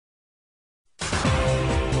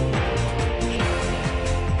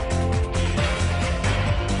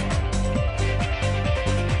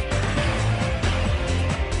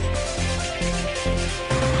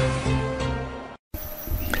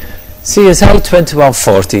CSI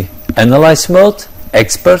 2140, Analyze Mode,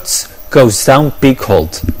 Experts, Goes Down, Peak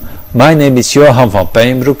Hold. My name is Johan van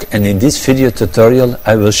Peijnbroek, and in this video tutorial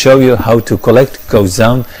I will show you how to collect Goes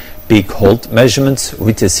Down, Peak Hold measurements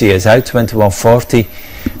with the CSI 2140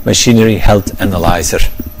 Machinery Health Analyzer.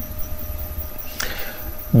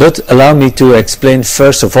 But allow me to explain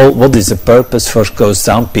first of all what is the purpose for Goes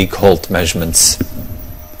Down, Peak Hold measurements.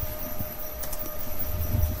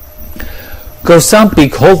 Goes Down,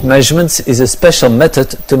 Peak Hold measurements is a special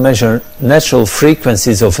method to measure natural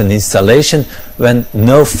frequencies of an installation when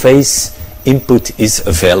no phase input is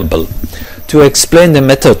available. To explain the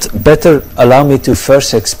method better, allow me to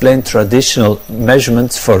first explain traditional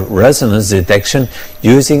measurements for resonance detection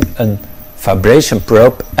using a vibration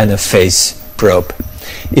probe and a phase probe.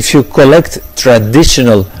 If you collect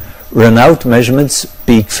traditional run-out measurements,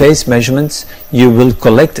 peak phase measurements, you will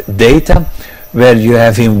collect data where you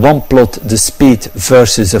have in one plot the speed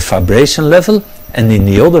versus a vibration level, and in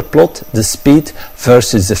the other plot the speed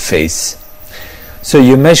versus the phase. So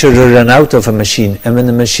you measure the run-out of a machine, and when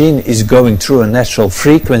the machine is going through a natural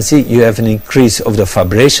frequency, you have an increase of the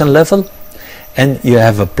vibration level, and you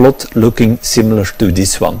have a plot looking similar to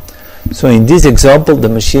this one. So in this example the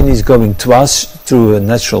machine is going twice through a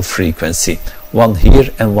natural frequency, one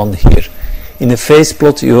here and one here. In the phase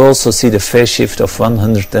plot you also see the phase shift of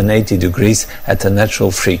 180 degrees at the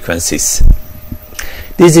natural frequencies.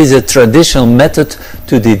 This is a traditional method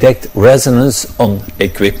to detect resonance on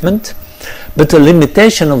equipment, but the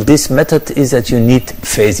limitation of this method is that you need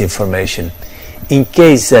phase information. In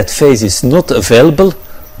case that phase is not available,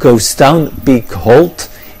 Goes Down, Peak Hold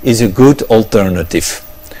is a good alternative.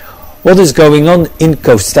 What is going on in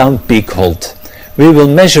Goes Down, Peak Hold? We will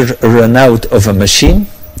measure a run-out of a machine.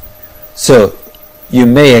 So you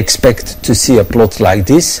may expect to see a plot like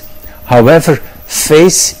this. However,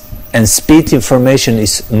 phase and speed information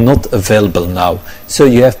is not available now, so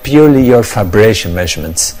you have purely your vibration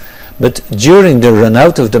measurements. But during the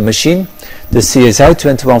run-out of the machine, the CSI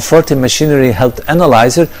 2140 Machinery Health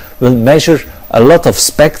Analyzer will measure a lot of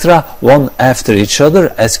spectra one after each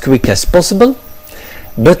other as quick as possible.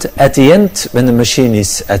 But at the end, when the machine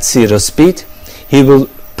is at zero speed, he will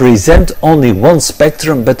present only one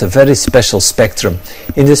spectrum, but a very special spectrum.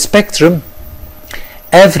 In the spectrum,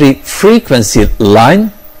 every frequency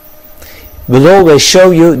line will always show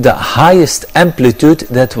you the highest amplitude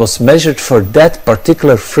that was measured for that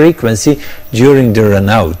particular frequency during the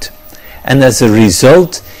run-out. And as a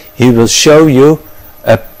result, he will show you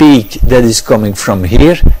a peak that is coming from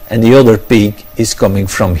here, and the other peak is coming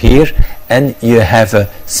from here, and you have a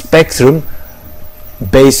spectrum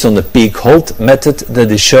based on the peak hold method that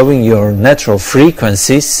is showing your natural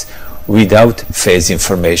frequencies without phase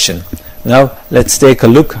information. Now let's take a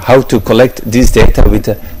look how to collect this data with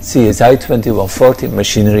the CSI 2140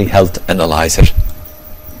 Machinery Health Analyzer.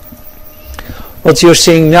 What you're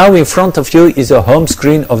seeing now in front of you is a home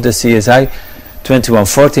screen of the CSI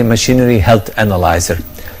 2140 Machinery Health Analyzer.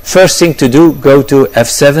 First thing to do, go to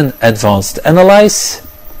F7 Advanced Analyze,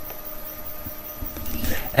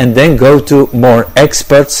 and then go to More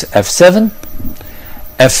Experts, F7,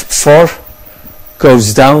 F4,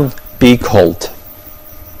 Goes Down, Peak Hold.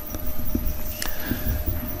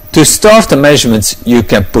 To start the measurements you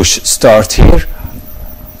can push Start here.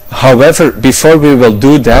 However, before we will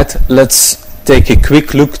do that, let's take a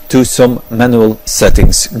quick look to some manual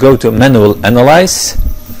settings. Go to Manual Analyze,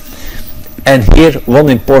 and here one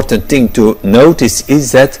important thing to notice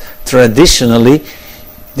is that traditionally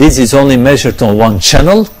this is only measured on one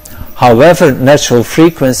channel. However, natural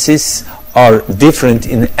frequencies are different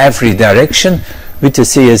in every direction. With the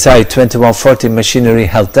CSI 2140 Machinery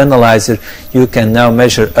Health Analyzer you can now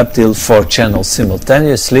measure up till 4 channels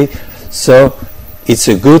simultaneously, so it's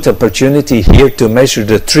a good opportunity here to measure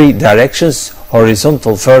the 3 directions,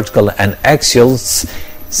 horizontal, vertical and axials,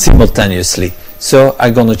 simultaneously. So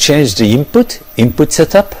I'm going to change the input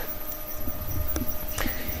setup,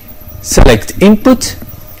 select input,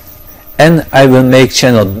 and I will make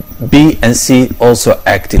channel B and C also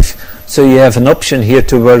active. So you have an option here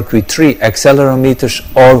to work with 3 accelerometers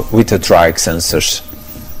or with the triac sensors.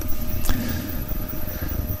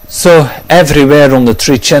 So everywhere on the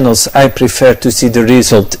 3 channels I prefer to see the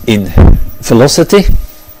result in velocity.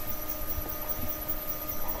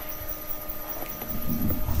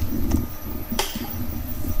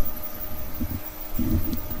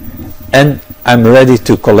 And I'm ready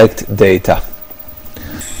to collect data.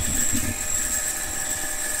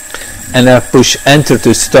 And I push enter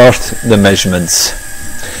to start the measurements.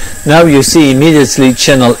 Now you see immediately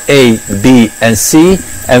channel A, B and C,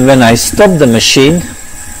 and when I stop the machine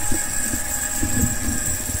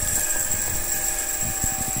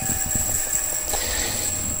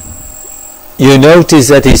You notice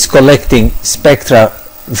that it's collecting spectra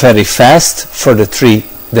very fast for the 3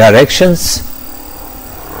 directions.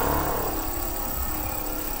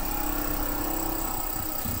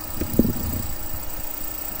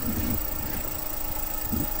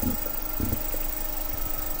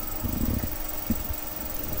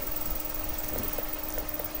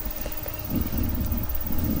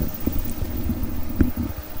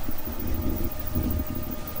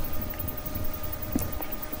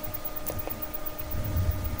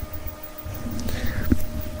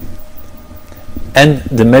 And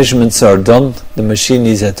the measurements are done. The machine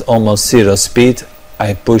is at almost 0 speed.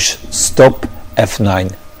 I push stop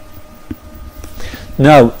F9.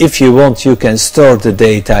 Now if you want, you can store the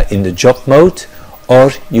data in the job mode,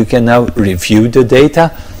 or you can now review the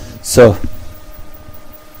data. So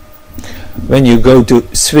when you go to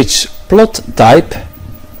switch plot type,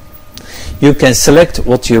 you can select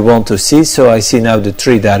what you want to see. So I see now the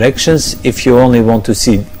 3 directions. If you only want to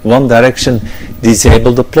see one direction,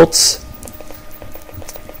 disable the plots.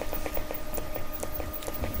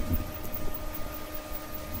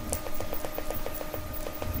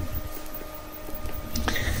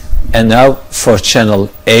 And now for channel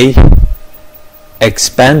A,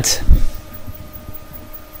 expand,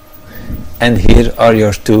 and here are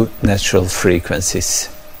your 2 natural frequencies.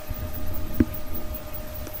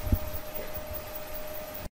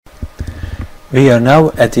 We are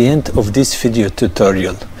now at the end of this video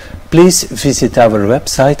tutorial. Please visit our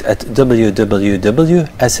website at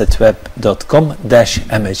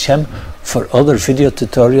www.assetweb.com/mhm for other video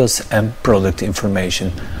tutorials and product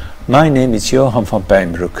information. My name is Johan van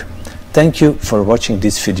Pijnbroek. Thank you for watching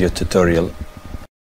this video tutorial.